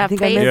about this? Yeah, I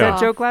think I face made that off.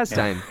 joke last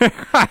time.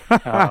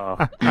 Oh,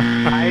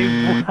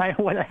 I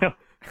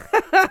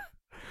don't.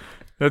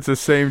 That's the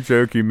same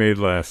joke you made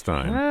last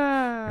time.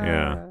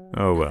 Yeah.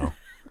 Oh, well.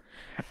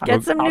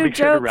 Get some I'll new be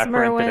sure to jokes, reference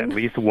Merwin. it at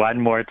least one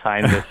more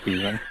time this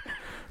season.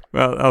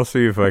 Well, I'll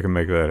see if I can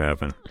make that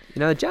happen. You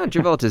know, John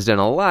Travolta's done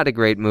a lot of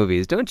great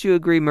movies. Don't you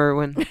agree,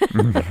 Merwin?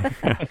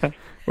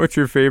 What's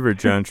your favorite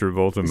John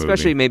Travolta movie?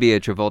 Especially maybe a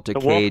Travolta The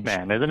Cage.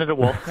 Wolfman, isn't it a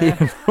Wolfman?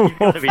 He's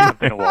got to be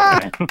something a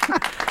Wolfman.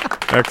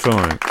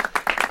 Excellent.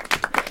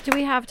 Do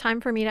we have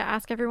time for me to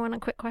ask everyone a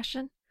quick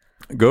question?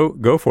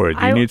 Go for it.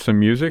 Do you I- need some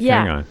music? Yeah,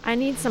 Hang on. I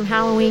need some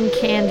Halloween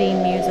candy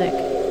music.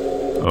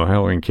 Oh,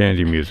 Halloween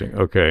candy music.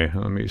 Okay,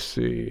 let me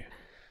see.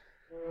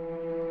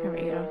 Here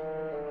we go.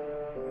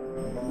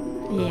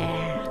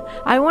 Yeah.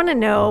 I want to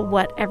know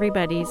what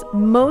everybody's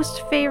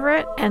most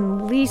favorite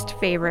and least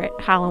favorite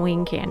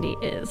Halloween candy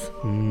is.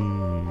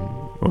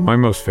 Well, my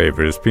most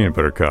favorite is peanut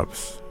butter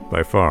cups,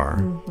 by far.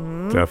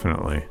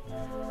 Definitely.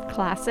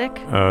 Classic.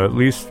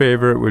 Least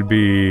favorite would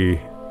be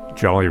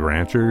Jolly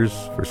Ranchers.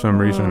 For some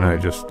reason, I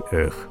just,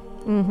 ugh.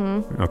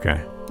 Okay.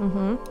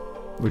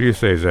 What do you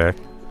say, Zach?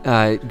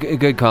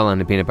 Good call on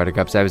the peanut butter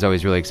cups. I was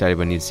always really excited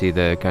when you'd see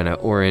the kind of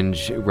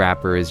orange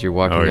wrapper as you're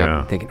walking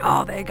up, thinking,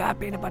 "Oh, they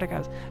got peanut butter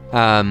cups."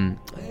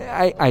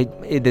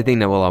 The thing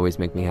that will always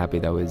make me happy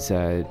though is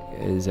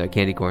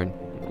candy corn.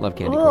 Love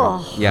candy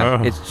corn.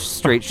 Yeah, it's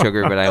straight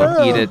sugar, but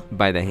I'll eat it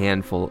by the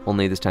handful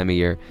only this time of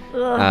year.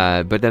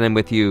 But then I'm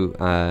with you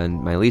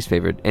on my least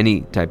favorite,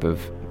 any type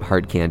of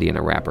hard candy in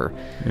a wrapper.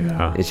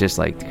 Yeah. It's just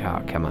like,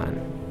 oh, come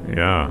on.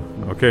 Yeah.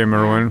 Okay,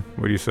 Merwin,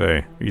 what do you say?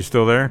 Are you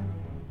still there?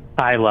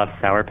 I love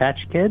Sour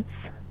Patch Kids.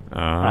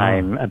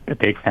 I'm a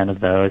big fan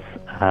of those.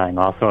 I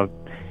also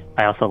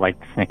like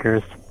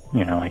Snickers.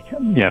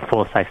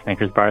 Full-size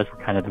Snickers bars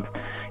were kind of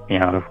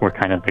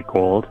the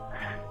gold.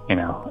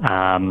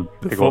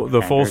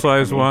 The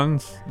full-size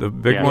ones, the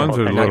big ones,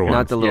 or the little ones?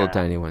 Not the little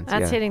tiny ones.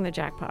 That's hitting the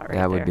jackpot right that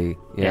there. Would be.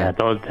 Yeah,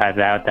 those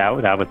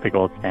that was the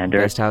gold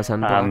standard. Best house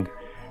on the block.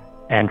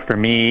 And for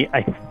me,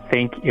 I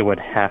think it would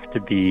have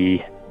to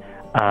be.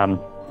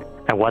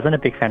 I wasn't a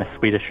big fan of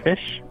Swedish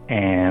Fish,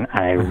 and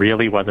I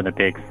really wasn't a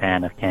big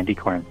fan of candy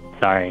corn.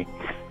 Sorry.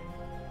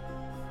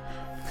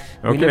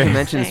 We never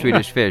mentioned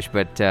Swedish Fish,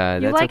 but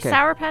that's You like okay.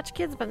 Sour Patch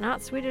Kids, but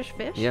not Swedish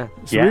Fish? Yeah.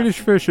 Swedish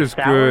Fish is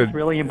Sour good. is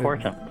really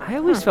important. I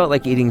always felt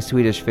like eating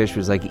Swedish Fish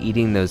was like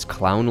eating those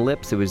clown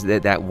lips. It was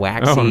that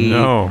waxy. Oh,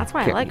 no. That's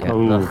why I like Yeah.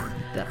 them. Ooh.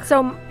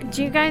 So,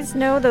 do you guys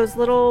know those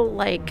little,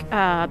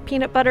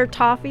 peanut butter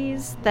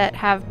toffees that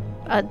have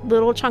a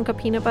little chunk of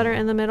peanut butter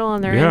in the middle,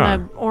 and they're Yeah.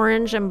 in the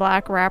orange and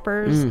black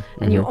wrappers,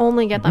 and you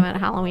only get them at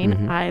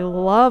Halloween? I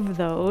love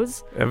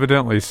those.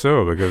 Evidently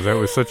so, because that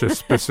was such a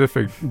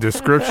specific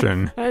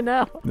description. I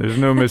know. There's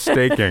no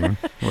mistaking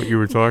what you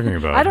were talking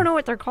about. I don't know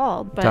what they're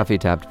called, but Toffee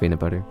topped peanut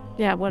butter.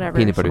 yeah, whatever.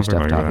 Peanut butter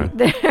Something stuffed like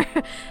toffee. There.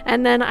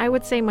 And then I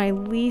would say my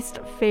least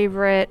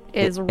favorite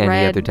is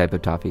Any other type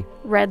of toffee.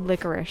 red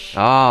licorice.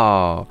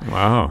 Oh.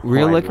 Wow.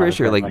 Real I licorice,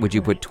 love or red like would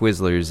you put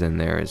Twizzlers in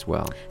there as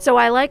well? So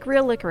I like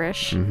real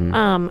licorice.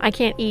 I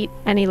can't eat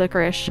any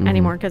licorice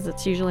anymore because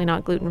it's usually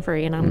not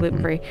gluten-free, and I'm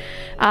gluten-free.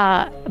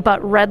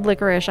 But red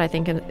licorice, I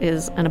think,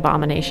 is an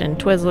abomination.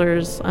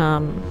 Twizzlers,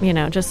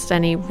 just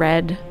any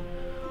red.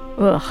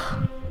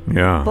 Ugh.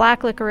 Yeah.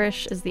 Black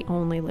licorice is the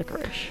only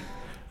licorice.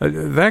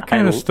 That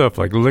kind of stuff,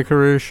 like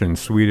licorice and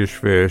Swedish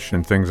Fish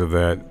and things of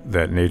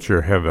that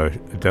nature, have a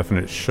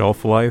definite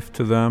shelf life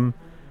to them.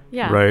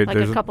 Yeah, Right, like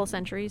there's a couple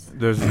centuries.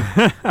 There's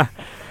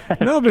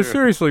no, but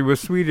seriously, with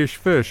Swedish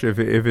Fish, if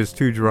it's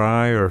too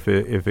dry or if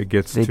it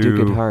gets They too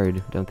do get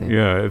hard, don't they?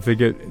 Yeah, if they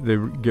get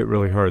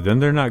really hard, then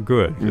they're not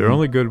good. They're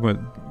only good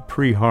when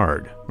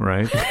pre-hard,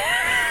 right?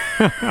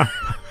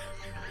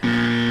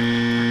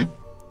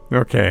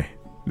 Okay,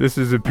 this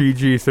is a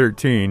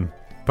PG-13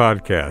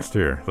 podcast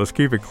here. Let's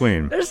keep it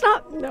clean. There's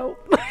not. Nope.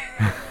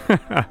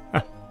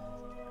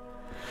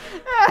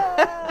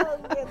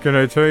 Can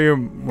I tell you,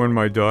 when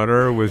my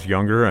daughter was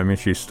younger, I mean,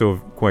 she's still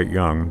quite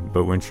young,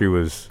 but when she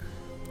was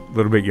a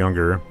little bit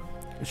younger,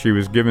 she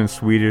was given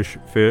Swedish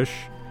Fish.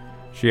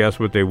 She asked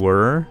what they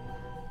were,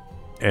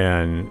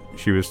 and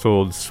she was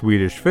told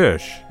Swedish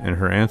Fish, and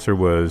her answer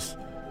was,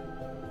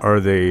 are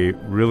they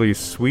really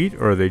sweet,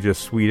 or are they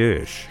just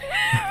Swedish?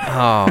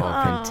 Oh,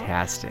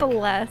 fantastic.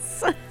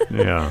 Bless.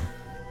 Yeah.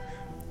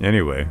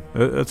 Anyway,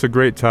 that's a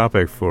great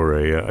topic for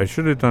I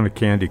should have done a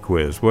candy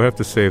quiz. We'll have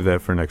to save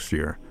that for next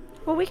year.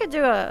 Well, we could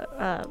do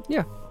a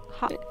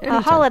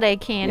Anytime. holiday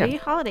candy. Yeah.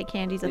 Holiday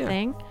candy's a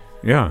thing.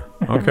 Yeah.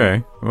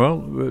 Okay. Well,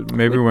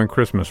 maybe when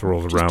Christmas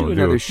rolls Just around, do we'll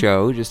another do it.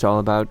 show just all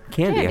about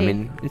candy. I Candy.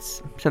 mean,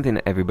 it's something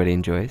that everybody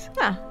enjoys.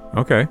 Yeah.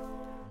 Okay.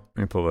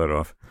 Let me pull that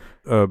off.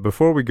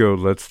 Before we go,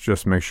 let's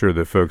just make sure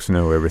that folks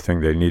know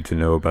everything they need to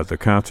know about the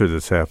concert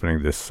that's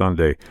happening this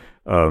Sunday.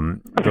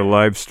 The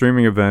live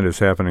streaming event is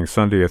happening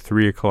Sunday at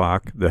 3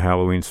 o'clock, the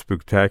Halloween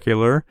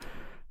Spooktacular,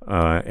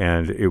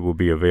 and it will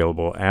be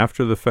available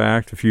after the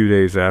fact. A few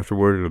days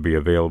afterward, it'll be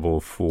available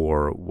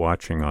for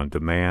watching on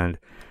demand.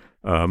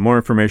 More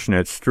information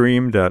at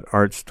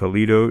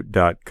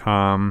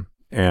stream.artstoledo.com.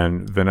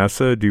 And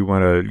Vanessa, do you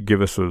want to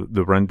give us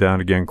the rundown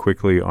again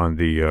quickly on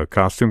the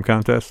costume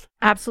contest?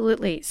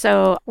 Absolutely.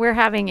 So we're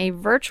having a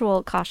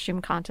virtual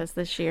costume contest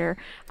this year.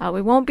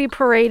 We won't be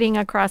parading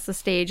across the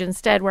stage.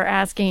 Instead, we're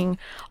asking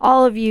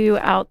all of you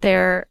out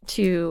there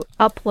to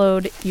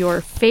upload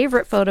your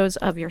favorite photos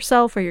of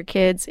yourself or your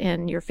kids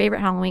in your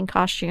favorite Halloween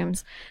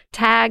costumes.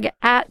 Tag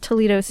at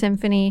Toledo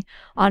Symphony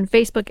on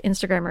Facebook,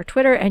 Instagram, or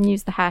Twitter, and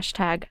use the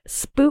hashtag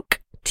SpookTSO,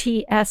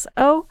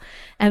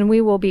 and we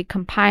will be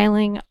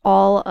compiling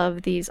all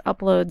of these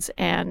uploads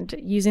and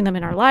using them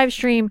in our live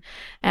stream,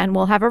 and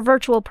we'll have a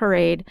virtual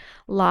parade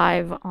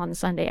live on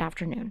Sunday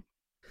afternoon.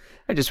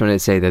 I just wanted to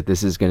say that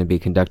this is going to be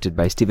conducted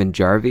by Stephen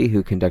Jarvie,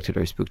 who conducted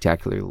our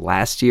Spooktacular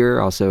last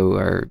year, also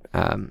our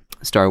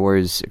Star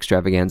Wars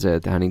extravaganza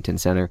at the Huntington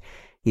Center.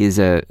 he's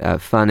a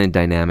fun and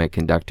dynamic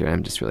conductor.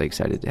 I'm just really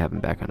excited to have him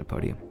back on a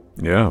podium.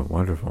 Yeah,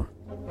 wonderful.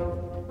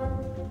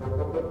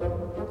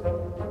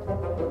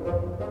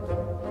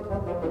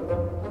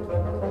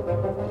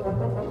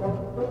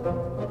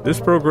 This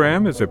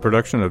program is a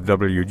production of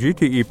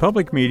WGTE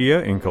Public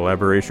Media in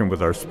collaboration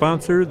with our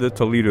sponsor, the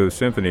Toledo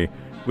Symphony,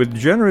 with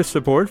generous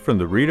support from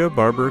the Rita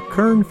Barber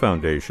Kern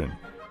Foundation.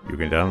 You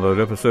can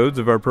download episodes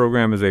of our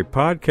program as a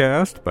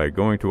podcast by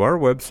going to our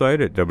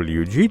website at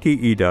wgte.org/lab.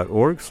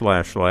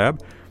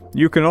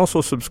 You can also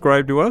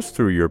subscribe to us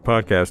through your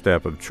podcast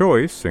app of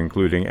choice,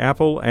 including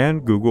Apple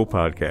and Google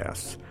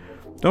Podcasts.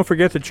 Don't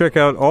forget to check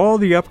out all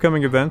the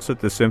upcoming events at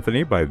the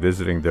Symphony by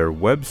visiting their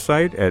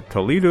website at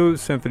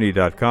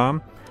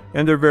toledosymphony.com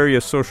and their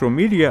various social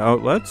media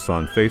outlets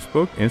on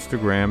Facebook,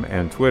 Instagram,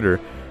 and Twitter.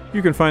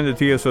 You can find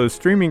the TSO's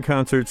streaming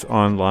concerts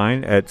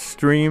online at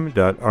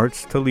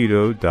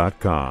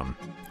stream.artstoledo.com.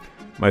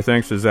 My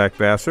thanks to Zach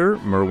Vassar,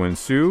 Merwin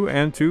Siu,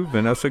 and to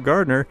Vanessa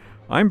Gardner.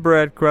 I'm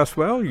Brad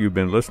Cresswell. You've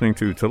been listening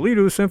to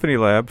Toledo Symphony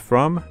Lab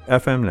from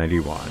FM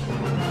 91.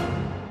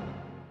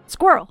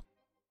 Squirrel.